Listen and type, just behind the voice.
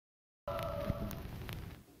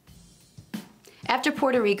After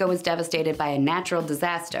Puerto Rico was devastated by a natural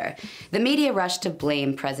disaster, the media rushed to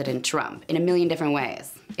blame President Trump in a million different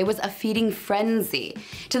ways. It was a feeding frenzy,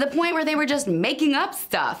 to the point where they were just making up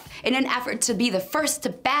stuff in an effort to be the first to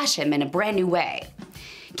bash him in a brand new way.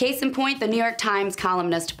 Case in point, the New York Times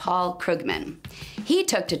columnist Paul Krugman. He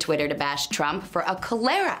took to Twitter to bash Trump for a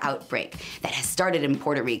cholera outbreak that has started in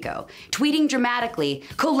Puerto Rico, tweeting dramatically,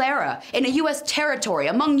 "Cholera in a US territory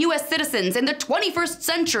among US citizens in the 21st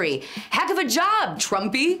century. Heck of a job,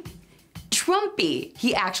 Trumpie." Trumpie,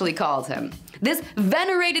 he actually called him. This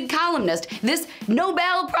venerated columnist, this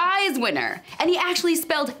Nobel Prize winner. And he actually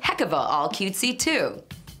spelled heckova all cutesy too.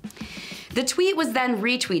 The tweet was then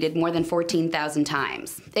retweeted more than 14,000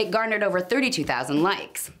 times. It garnered over 32,000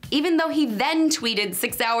 likes, even though he then tweeted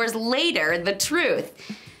 6 hours later the truth.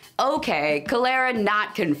 Okay, cholera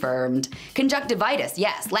not confirmed. Conjunctivitis,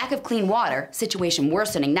 yes. Lack of clean water, situation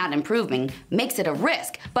worsening, not improving, makes it a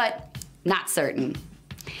risk, but not certain.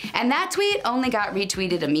 And that tweet only got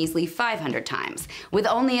retweeted a measly 500 times, with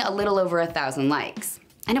only a little over 1,000 likes.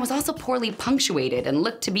 And it was also poorly punctuated and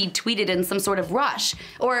looked to be tweeted in some sort of rush,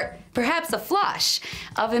 or perhaps a flush,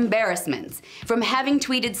 of embarrassment from having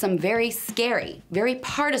tweeted some very scary, very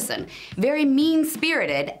partisan, very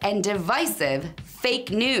mean-spirited, and divisive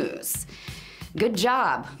fake news. Good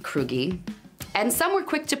job, Krugy. And some were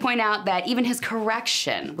quick to point out that even his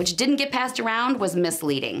correction, which didn't get passed around, was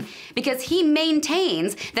misleading, because he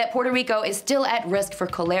maintains that Puerto Rico is still at risk for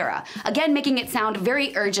cholera, again making it sound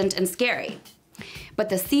very urgent and scary. But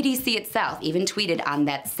the CDC itself even tweeted on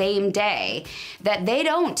that same day that they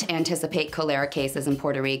don't anticipate cholera cases in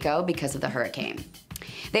Puerto Rico because of the hurricane.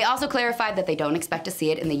 They also clarified that they don't expect to see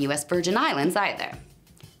it in the US Virgin Islands either.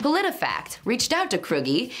 PolitiFact reached out to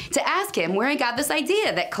Krugy to ask him where he got this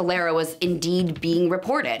idea that cholera was indeed being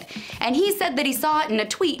reported, and he said that he saw it in a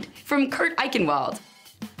tweet from Kurt Eichenwald,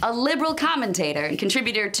 a liberal commentator and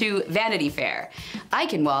contributor to Vanity Fair.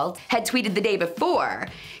 Eichenwald had tweeted the day before,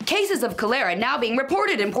 "Cases of cholera now being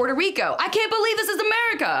reported in Puerto Rico. I can't believe this is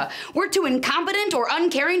America. We're too incompetent or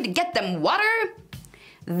uncaring to get them water."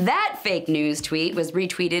 That fake news tweet was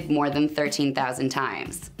retweeted more than 13,000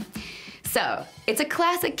 times. So, it's a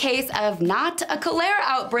classic case of not a cholera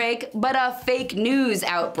outbreak, but a fake news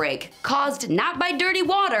outbreak, caused not by dirty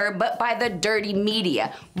water, but by the dirty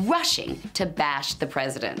media, rushing to bash the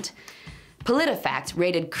president. PolitiFact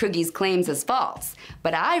rated Krugy's claims as false,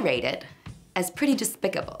 but I rate it as pretty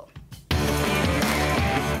despicable.